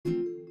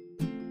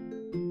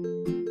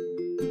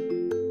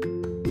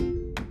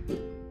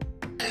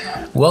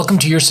Welcome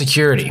to Your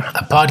Security,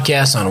 a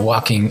podcast on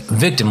walking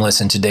victimless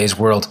in today's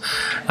world.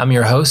 I'm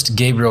your host,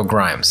 Gabriel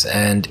Grimes,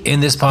 and in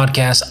this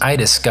podcast, I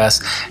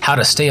discuss how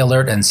to stay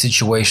alert and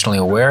situationally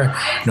aware,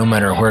 no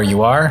matter where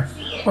you are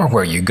or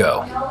where you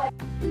go.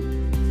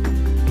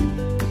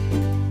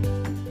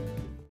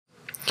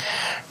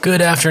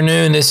 Good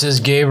afternoon, this is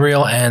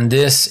Gabriel, and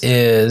this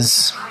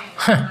is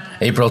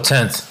April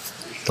 10th.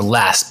 The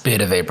last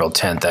bit of April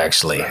 10th,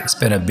 actually. It's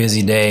been a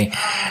busy day,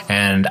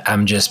 and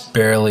I'm just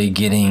barely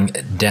getting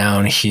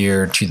down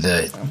here to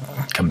the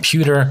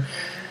computer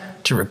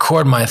to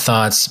record my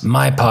thoughts,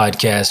 my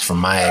podcast for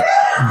my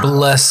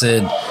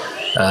blessed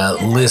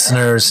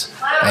listeners.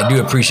 I do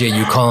appreciate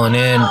you calling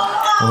in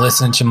and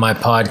listening to my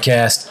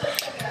podcast.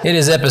 It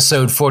is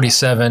episode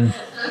 47,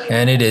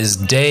 and it is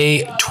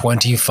day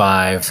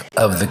 25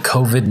 of the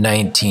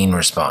COVID-19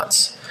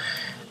 response.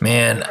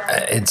 Man,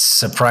 it's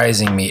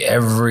surprising me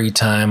every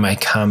time I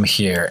come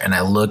here and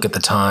I look at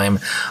the time,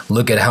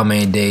 look at how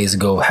many days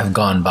have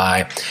gone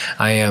by.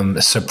 I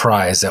am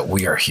surprised that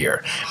we are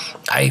here.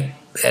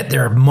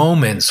 There are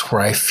moments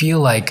where I feel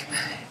like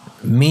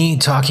me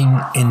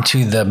talking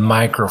into the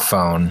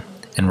microphone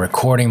and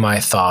recording my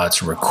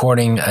thoughts,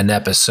 recording an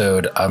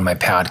episode of my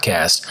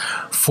podcast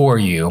for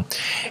you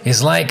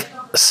is like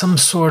some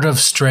sort of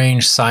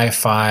strange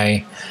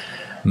sci-fi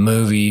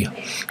movie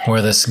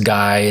where this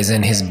guy is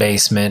in his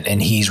basement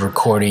and he's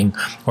recording,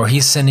 or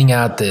he's sending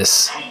out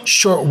this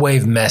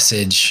shortwave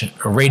message,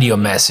 a radio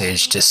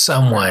message to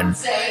someone,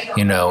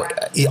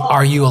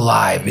 are you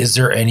alive? Is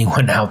there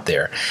anyone out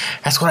there?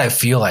 That's what I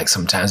feel like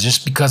sometimes,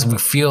 just because I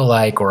feel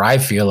like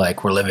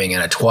we're living in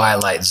a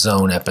Twilight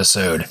Zone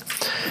episode.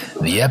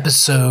 The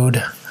episode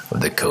of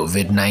the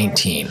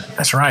COVID-19.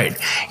 That's right.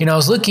 I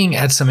was looking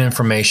at some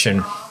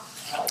information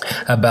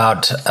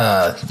about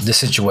the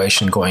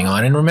situation going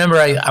on. And remember,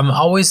 I'm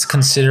always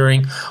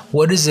considering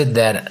what is it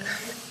that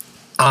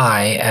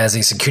I, as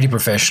a security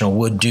professional,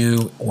 would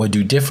do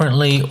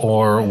differently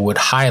or would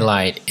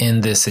highlight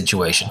in this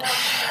situation.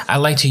 I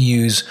like to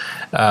use,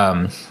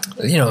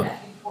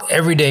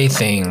 everyday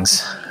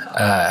things,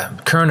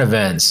 current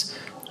events,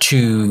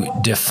 to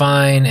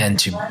define and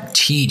to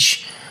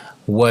teach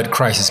what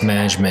crisis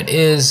management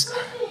is,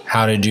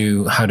 how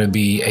to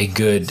be a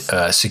good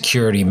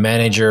security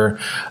manager,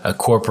 a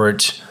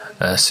corporate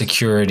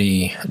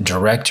security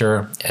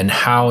director, and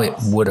how it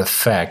would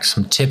affect,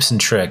 some tips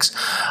and tricks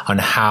on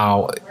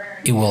how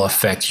it will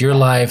affect your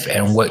life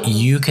and what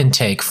you can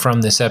take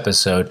from this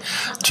episode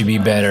to be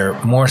better,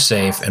 more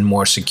safe, and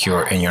more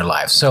secure in your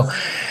life. So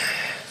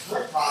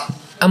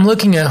I'm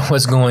looking at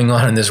what's going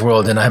on in this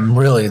world, and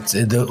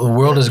the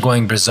world is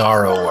going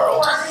bizarro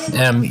world.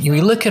 You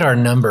look at our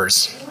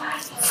numbers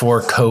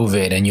for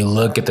COVID, and you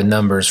look at the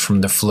numbers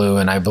from the flu,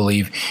 and I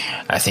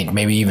think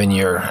maybe even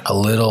you're a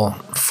little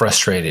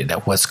frustrated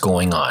at what's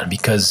going on,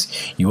 because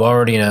you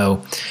already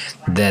know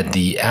that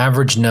the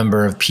average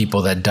number of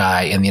people that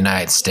die in the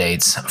United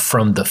States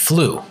from the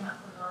flu,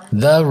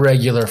 the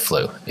regular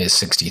flu, is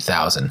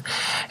 60,000.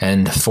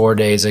 And 4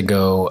 days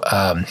ago,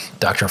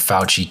 Dr.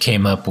 Fauci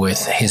came up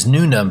with his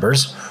new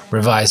numbers,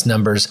 revised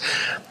numbers,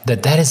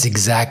 that is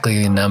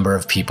exactly the number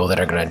of people that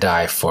are going to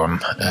die from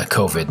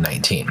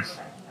COVID-19.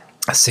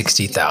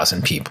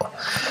 60,000 people.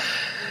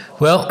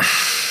 Well,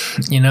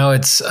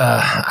 it's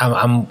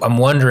I'm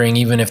wondering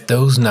even if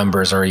those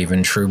numbers are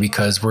even true,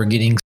 because we're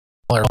getting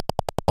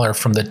smaller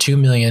from the 2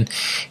 million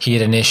he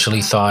had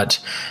initially thought,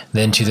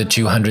 then to the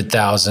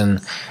 200,000.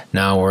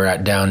 Now we're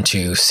down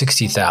to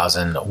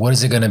 60,000. What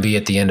is it going to be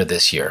at the end of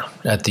this year?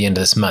 At the end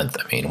of this month?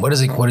 I mean, what is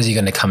he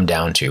going to come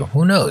down to?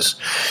 Who knows?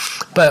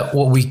 But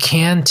what we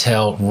can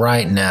tell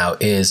right now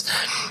is,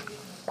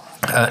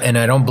 and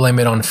I don't blame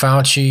it on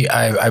Fauci.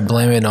 I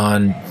blame it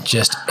on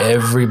just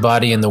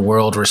everybody in the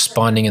world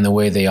responding in the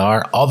way they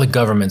are. All the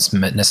governments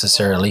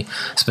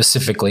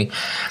specifically,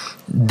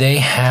 they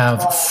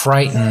have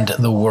frightened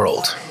the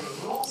world.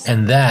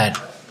 And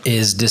that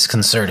is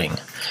disconcerting,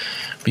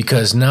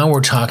 because now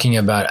we're talking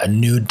about a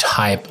new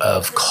type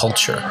of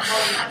culture.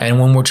 And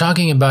when we're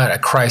talking about a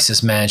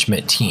crisis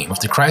management team,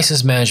 with the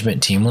crisis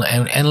management team,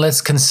 and let's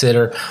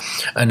consider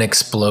an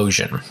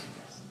explosion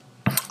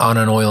on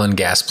an oil and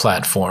gas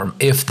platform,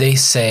 if they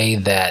say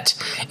that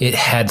it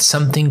had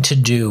something to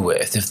do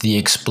with, if the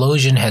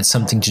explosion had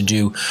something to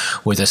do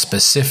with a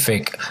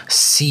specific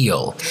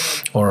seal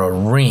or a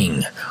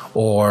ring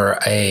or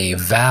a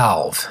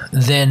valve,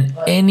 then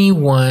any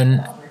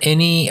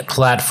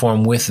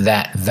platform with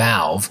that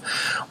valve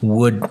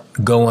would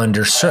go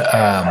under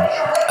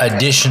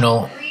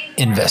additional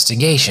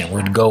investigation,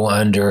 would go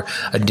under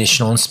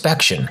additional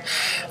inspection.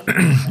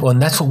 Well,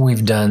 and that's what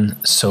we've done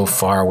so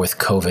far with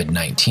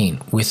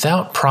COVID-19.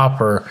 Without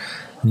proper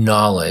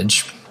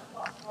knowledge,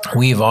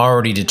 we've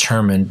already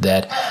determined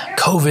that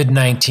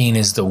COVID-19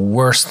 is the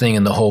worst thing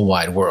in the whole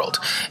wide world.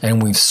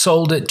 And we've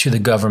sold it to the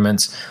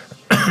governments,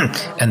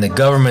 and the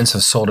governments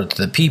have sold it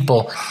to the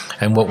people.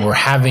 And what we're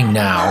having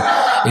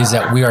now is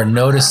that we are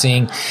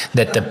noticing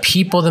that the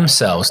people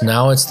themselves,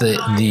 now it's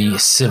the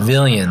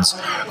civilians,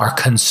 are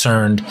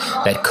concerned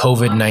that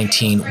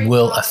COVID-19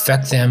 will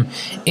affect them,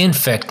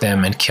 infect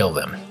them, and kill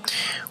them.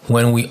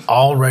 When we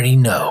already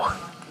know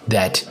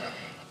that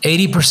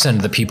 80%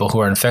 of the people who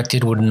are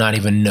infected would not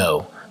even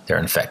know they're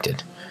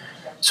infected.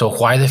 So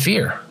why the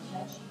fear?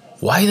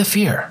 Why the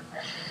fear?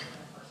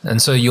 And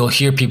so you'll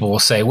hear people will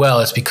say, well,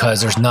 it's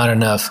because there's not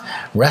enough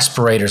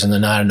respirators and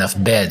there's not enough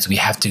beds. We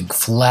have to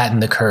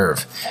flatten the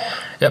curve.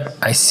 Yep,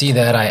 I see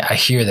that. I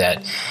hear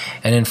that.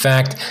 And in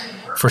fact,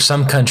 for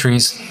some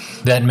countries,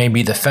 that may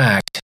be the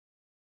fact.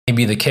 May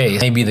be the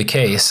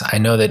case. I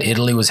know that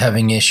Italy was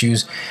having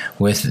issues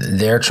with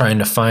they're trying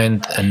to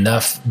find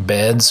enough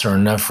beds or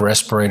enough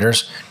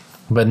respirators,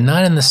 but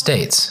not in the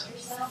States.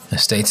 The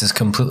States is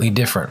completely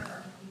different.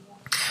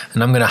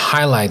 And I'm going to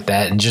highlight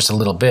that in just a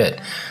little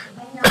bit.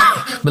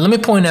 But let me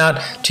point out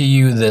to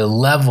you the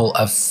level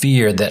of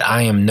fear that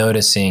I am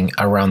noticing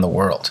around the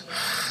world.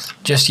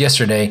 Just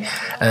yesterday,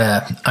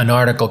 an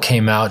article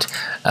came out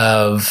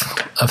of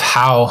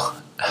how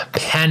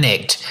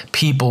panicked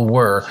people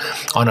were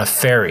on a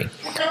ferry.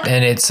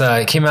 And it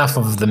came off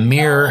of the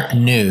Mirror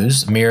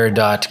News,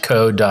 mirror.co.uk.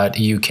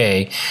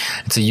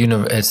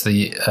 It's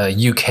the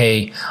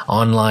UK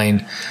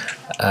online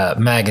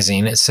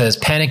magazine. It says,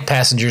 panicked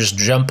passengers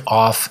jump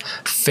off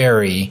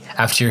ferry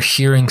after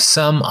hearing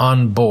some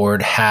on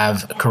board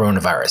have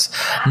coronavirus.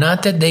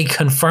 Not that they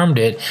confirmed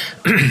it,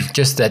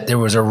 just that there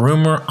was a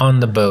rumor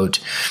on the boat,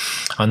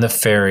 on the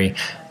ferry,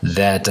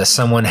 that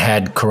someone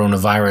had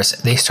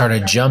coronavirus. They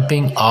started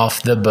jumping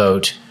off the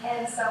boat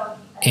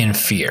in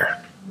fear.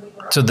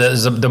 So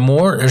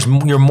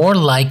you're more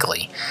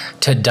likely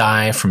to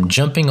die from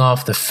jumping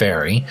off the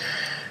ferry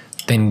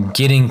than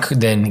getting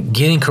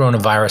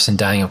coronavirus and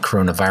dying of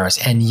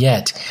coronavirus. And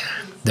yet,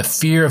 the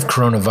fear of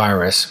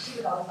coronavirus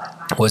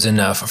was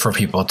enough for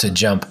people to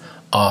jump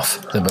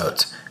off the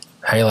boat.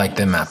 How you like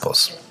them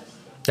apples?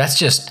 That's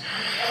just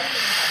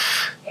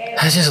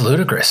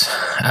ludicrous,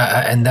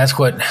 and that's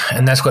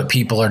what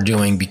people are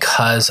doing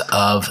because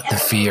of the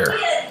fear.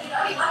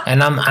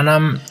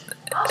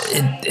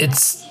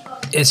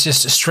 It's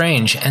just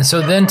strange. And so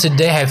then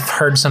today I've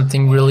heard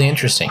something really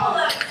interesting.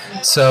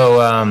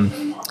 So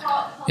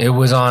it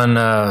was on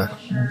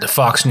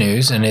Fox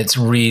News, and it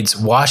reads,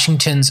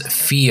 Washington's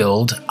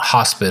field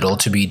hospital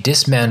to be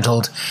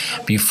dismantled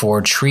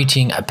before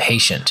treating a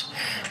patient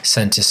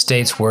sent to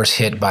states worst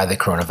hit by the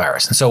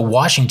coronavirus. And so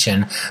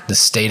Washington, the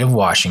state of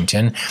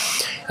Washington,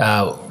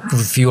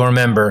 if you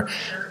remember,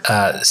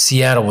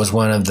 Seattle was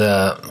one of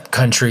the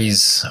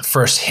country's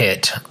first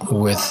hit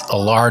with a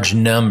large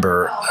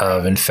number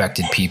of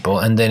infected people,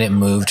 and then it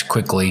moved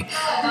quickly.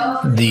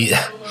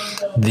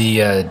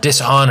 The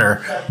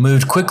dishonor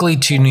moved quickly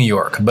to New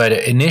York, but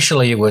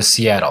initially it was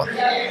Seattle.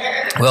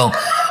 Well,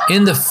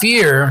 in the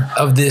fear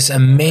of this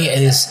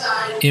immense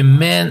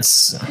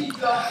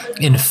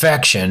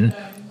infection,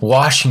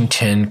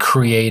 Washington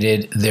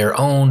created their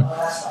own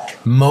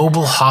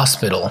mobile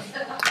hospital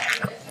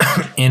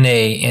in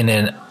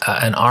an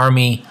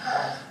army.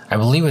 I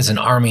believe it's an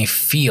army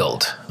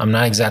field. I'm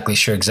not exactly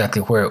sure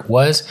where it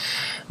was,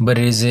 but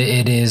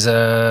it is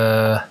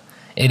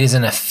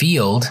in a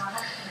field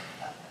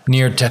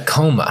near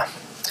Tacoma,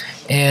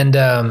 and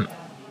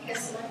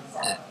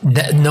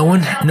no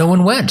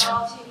one went.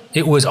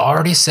 It was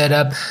already set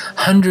up.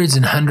 Hundreds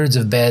and hundreds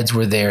of beds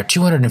were there,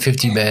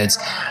 250 beds,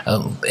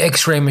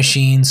 x-ray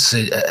machines,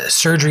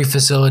 surgery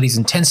facilities,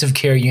 intensive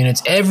care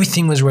units.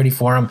 Everything was ready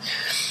for them.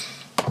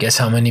 Guess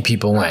how many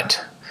people went?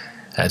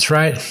 That's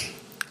right,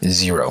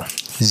 0.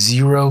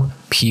 0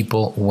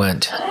 people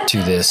went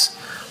to this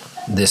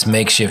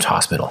makeshift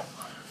hospital.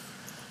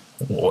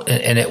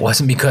 And it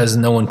wasn't because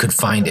no one could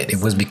find it.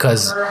 It was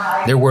because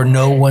there were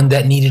no one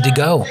that needed to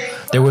go.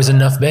 There was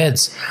enough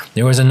beds.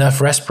 There was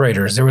enough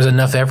respirators. There was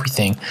enough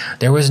everything.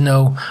 There was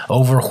no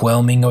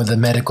overwhelming of the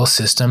medical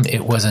system.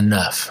 It was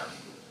enough.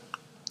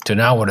 So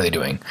now what are they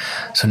doing?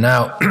 So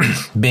now,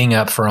 being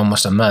up for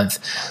almost a month,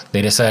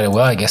 they decided,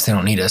 well, I guess they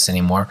don't need us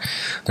anymore.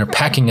 They're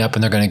packing up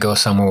and they're going to go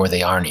somewhere where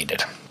they are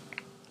needed.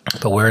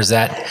 But where is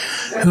that?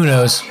 Who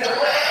knows?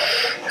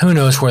 Who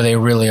knows where they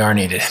really are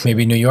needed?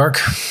 Maybe New York?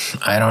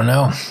 I don't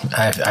know.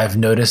 I've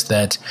noticed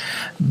that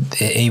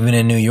even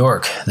in New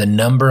York, the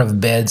number of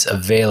beds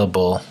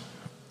available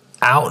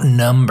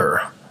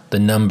outnumber the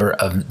number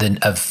of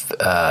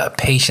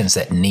patients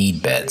that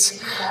need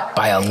beds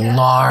by a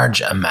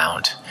large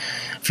amount.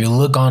 If you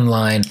look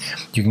online,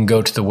 you can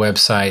go to the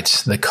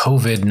website, the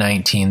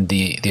COVID-19,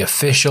 the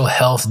official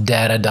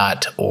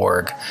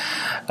healthdata.org.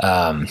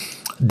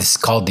 This is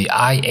called the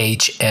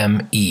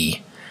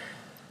IHME.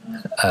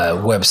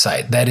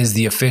 Website. That is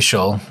the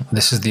official.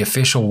 This is the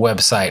official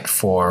website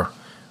for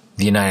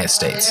the United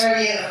States.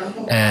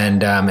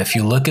 And if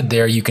you look at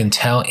there, you can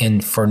tell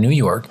for New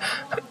York,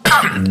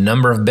 the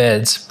number of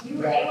beds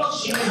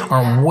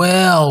are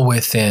well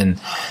within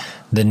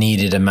the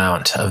needed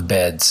amount of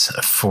beds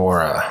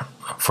for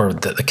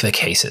the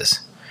cases.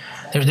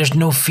 There's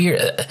no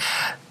fear.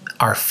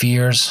 Our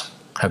fears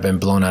have been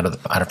blown out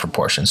of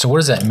proportion. So what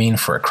does that mean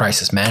for a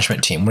crisis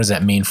management team? What does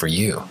that mean for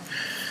you?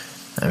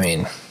 I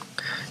mean,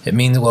 it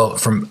means, well,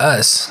 from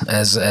us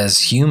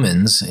as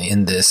humans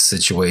in this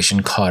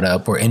situation, caught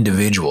up, or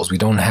individuals, we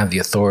don't have the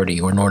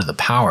authority or nor the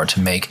power to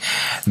make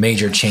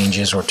major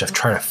changes or to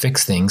try to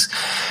fix things.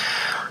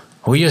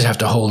 We just have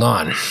to hold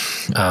on.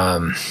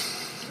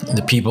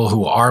 The people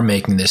who are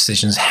making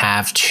decisions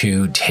have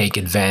to take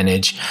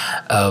advantage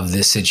of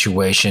this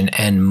situation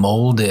and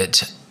mold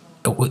it,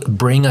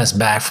 bring us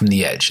back from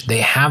the edge. They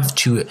have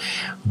to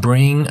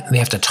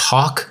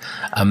talk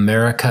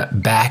America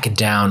back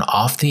down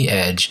off the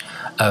edge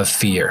of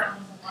fear.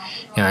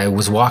 You know, I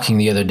was walking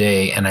the other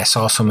day and I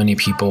saw so many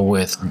people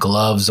with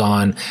gloves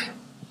on,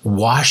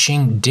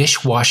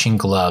 dishwashing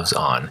gloves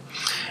on,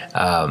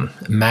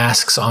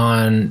 masks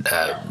on,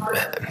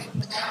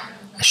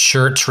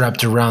 shirts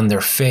wrapped around their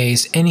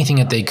face, anything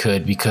that they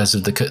could, because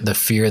of the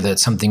fear that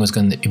something was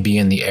going to be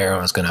in the air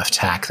and was going to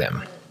attack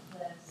them.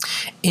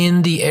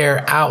 In the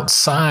air,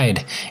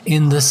 outside,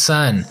 in the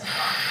sun.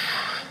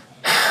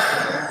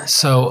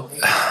 So,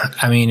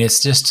 I mean, it's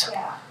just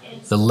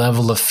the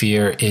level of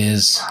fear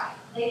is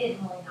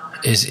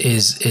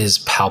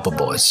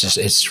palpable. It's just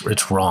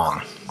it's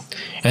wrong.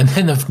 And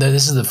then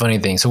this is the funny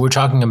thing. So we're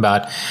talking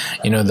about,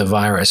 the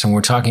virus, and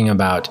we're talking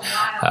about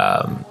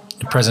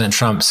President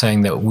Trump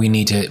saying that we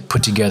need to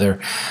put together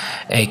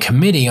a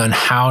committee on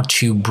how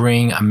to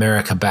bring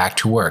America back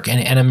to work.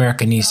 And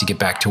America needs to get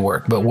back to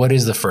work. But what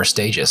is the first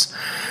stages?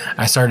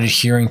 I started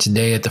hearing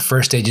today that the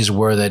first stages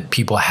were that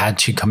people had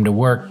to come to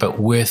work, but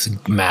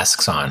with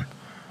masks on.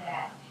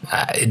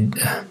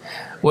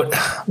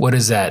 What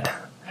is that?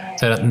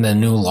 Is that the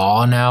new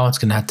law now? It's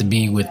going to have to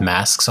be with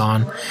masks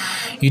on.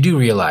 You do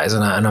realize,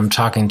 and I'm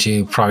talking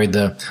to probably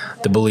the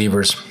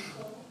believers,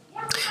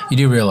 you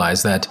do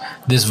realize that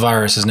this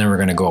virus is never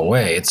going to go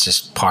away. It's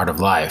just part of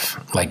life.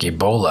 Like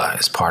Ebola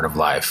is part of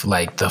life.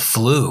 Like the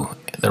flu,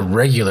 the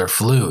regular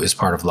flu is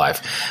part of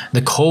life.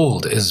 The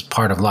cold is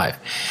part of life.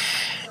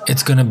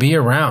 It's going to be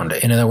around.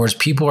 In other words,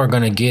 people are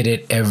going to get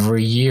it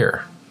every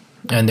year.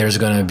 And there's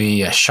going to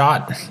be a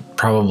shot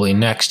probably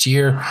next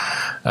year.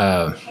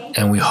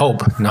 And we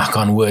hope, knock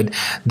on wood,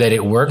 that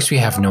it works. We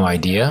have no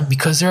idea,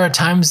 because there are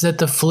times that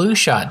the flu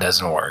shot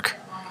doesn't work.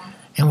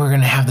 And we're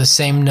going to have the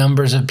same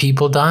numbers of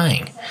people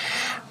dying.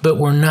 But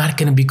we're not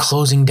going to be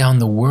closing down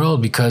the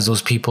world because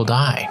those people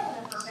die.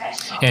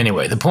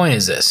 Anyway, the point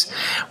is this.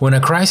 When a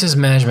crisis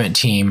management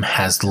team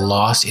has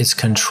lost its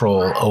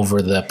control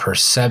over the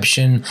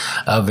perception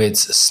of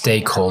its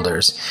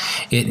stakeholders,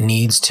 it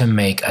needs to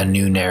make a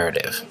new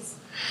narrative.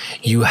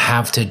 You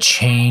have to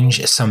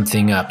change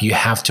something up. You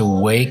have to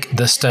wake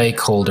the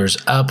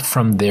stakeholders up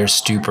from their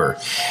stupor.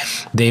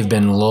 They've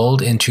been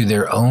lulled into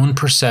their own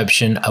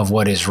perception of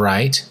what is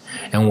right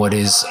and what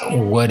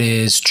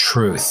is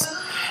truth.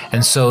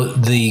 And so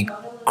the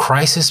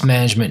crisis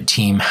management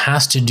team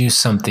has to do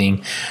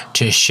something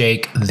to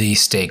shake the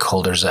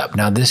stakeholders up.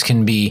 Now, this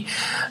can be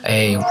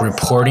a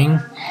reporting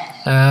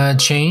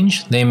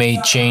change. They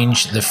may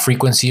change the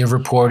frequency of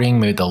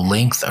reporting, maybe the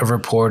length of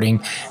reporting,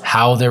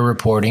 how they're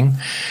reporting.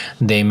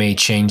 They may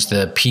change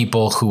the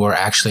people who are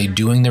actually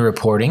doing the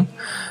reporting.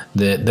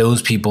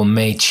 Those people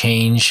may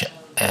change,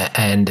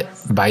 and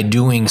by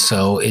doing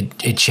so,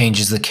 it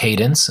changes the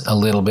cadence a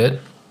little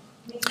bit.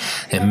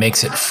 It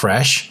makes it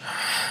fresh.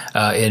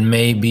 It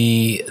may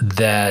be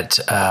that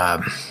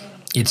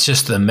it's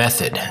just the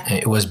method.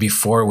 It was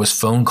before it was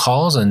phone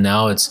calls, and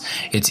now it's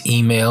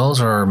emails,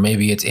 or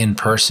maybe it's in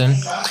person.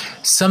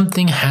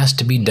 Something has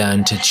to be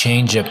done to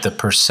change up the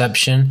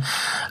perception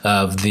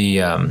of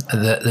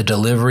the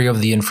delivery of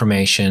the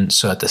information,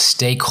 so that the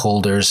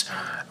stakeholders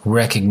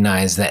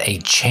recognize that a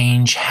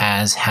change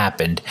has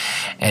happened.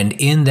 And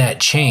in that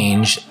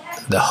change,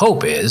 the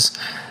hope is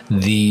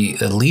the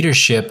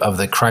leadership of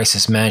the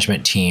crisis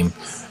management team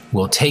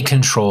will take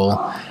control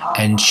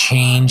and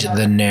change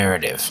the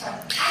narrative.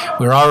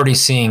 We're already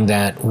seeing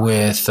that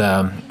with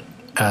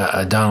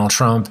Donald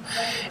Trump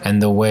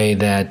and the way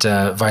that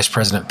Vice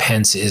President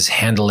Pence is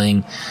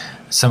handling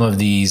some of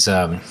these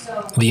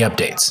the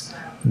updates.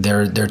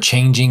 They're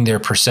changing their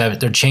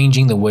they're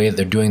changing the way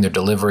they're doing their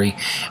delivery,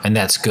 and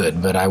that's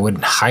good. But I would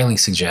highly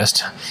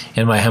suggest,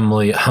 in my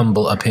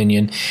humble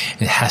opinion,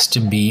 it has to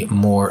be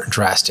more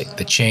drastic.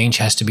 The change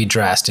has to be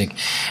drastic,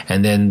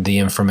 and then the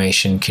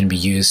information can be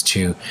used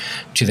to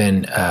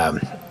then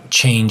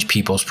change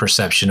people's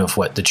perception of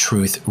what the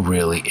truth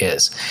really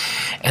is.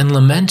 And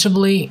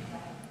lamentably,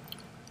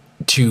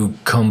 to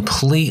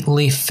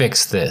completely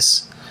fix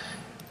this,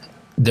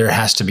 there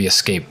has to be a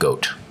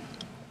scapegoat.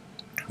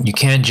 You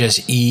can't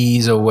just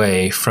ease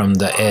away from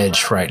the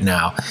edge right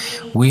now.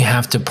 We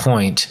have to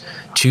point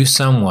to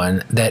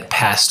someone that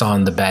passed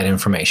on the bad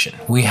information.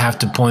 We have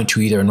to point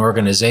to either an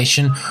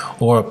organization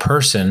or a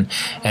person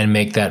and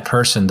make that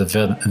person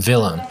the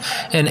villain.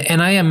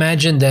 And I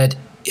imagine that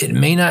it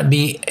may not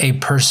be a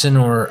person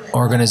or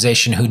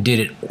organization who did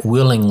it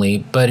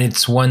willingly, but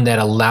it's one that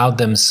allowed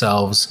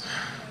themselves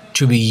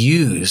to be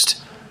used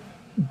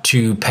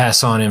to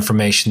pass on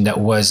information that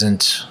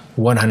wasn't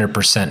 100%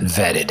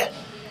 vetted.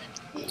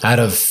 Out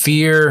of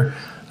fear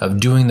of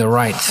doing the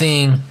right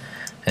thing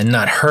and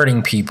not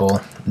hurting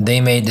people,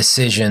 they made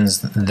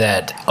decisions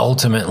that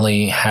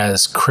ultimately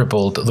has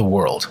crippled the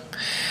world.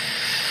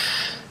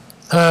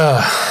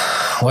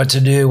 What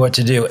to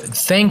do?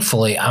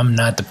 Thankfully, I'm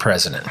not the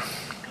president.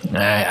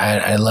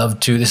 I love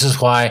to, this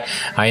is why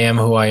I am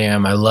who I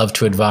am. I love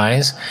to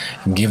advise,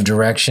 give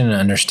direction and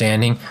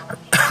understanding,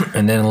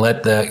 and then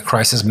let the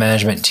crisis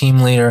management team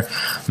leader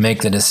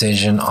make the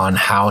decision on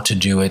how to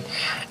do it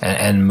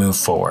and move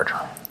forward.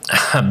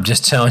 I'm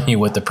just telling you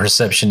what the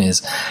perception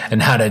is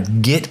and how to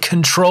get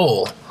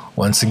control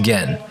once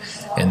again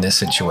in this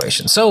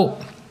situation. So,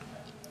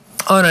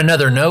 on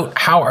another note,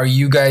 how are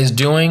you guys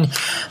doing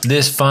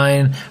this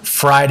fine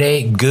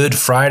Friday, Good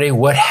Friday?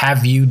 What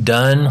have you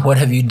done? What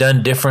have you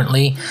done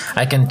differently?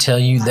 I can tell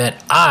you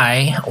that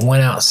I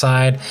went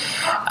outside.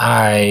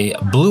 I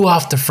blew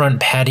off the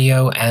front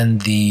patio and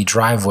the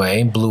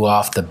driveway, blew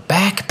off the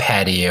back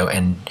patio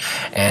and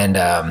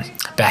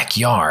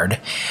backyard,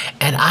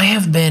 and I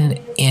have been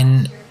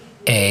in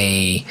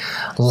a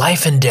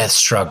life and death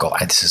struggle.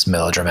 This is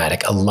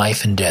melodramatic. A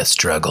life and death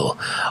struggle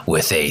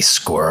with a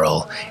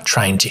squirrel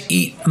trying to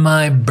eat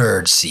my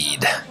bird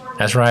seed.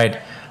 That's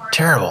right.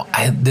 Terrible.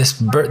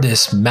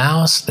 This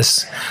mouse,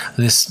 this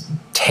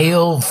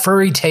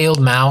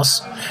furry-tailed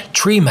mouse,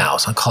 tree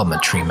mouse, I'll call him a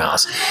tree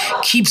mouse,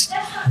 keeps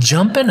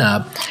jumping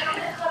up,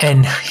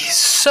 and he's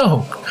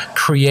so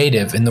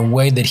creative in the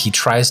way that he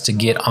tries to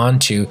get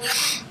onto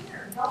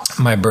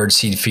my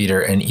birdseed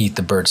feeder and eat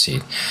the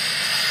birdseed.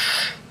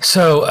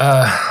 So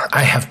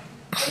I have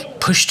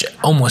pushed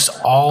almost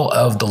all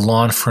of the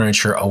lawn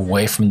furniture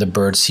away from the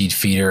birdseed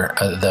feeder,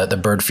 the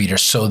bird feeder,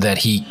 so that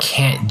he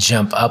can't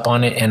jump up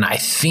on it. And I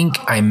think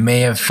I may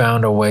have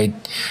found a way.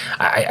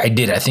 I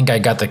did. I think I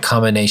got the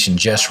combination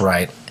just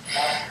right.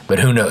 But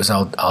who knows?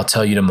 I'll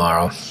tell you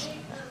tomorrow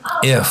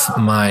if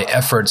my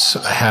efforts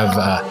have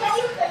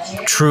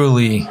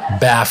truly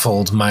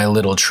baffled my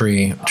little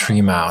tree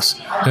mouse.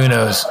 Who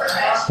knows?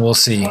 We'll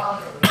see.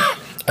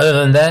 Other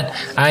than that,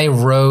 I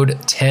rode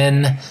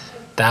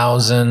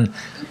 10,000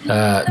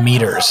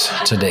 meters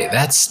today.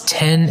 That's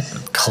 10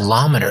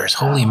 kilometers.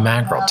 Holy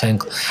mackerel!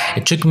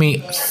 It took me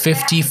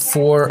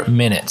 54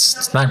 minutes.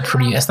 It's not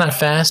pretty. It's not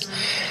fast,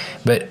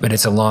 but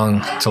it's a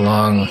long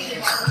time.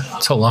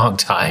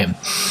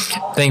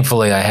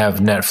 Thankfully, I have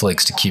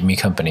Netflix to keep me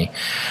company,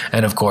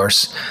 and of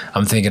course,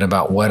 I'm thinking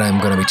about what I'm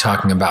going to be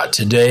talking about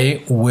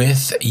today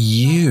with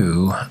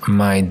you,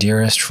 my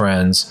dearest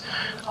friends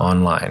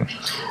online.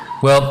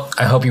 Well,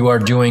 I hope you are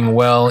doing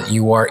well.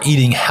 You are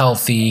eating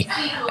healthy,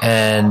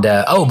 and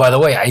by the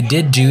way, I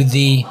did do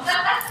the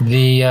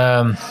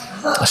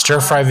stir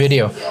fry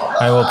video.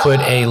 I will put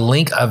a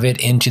link of it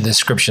into the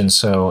description,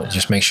 so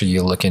just make sure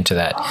you look into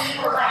that.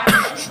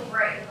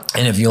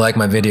 And if you like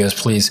my videos,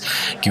 please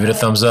give it a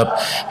thumbs up,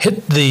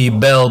 hit the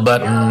bell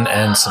button,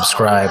 and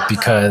subscribe,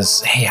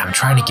 because, hey, I'm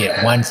trying to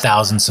get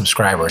 1,000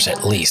 subscribers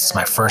at least. It's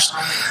my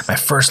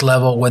first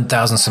level,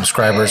 1,000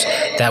 subscribers.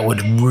 That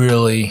would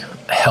really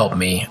help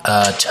me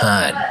a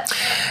ton.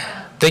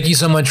 Thank you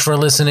so much for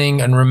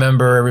listening, and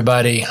remember,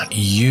 everybody,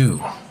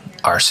 you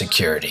are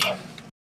security.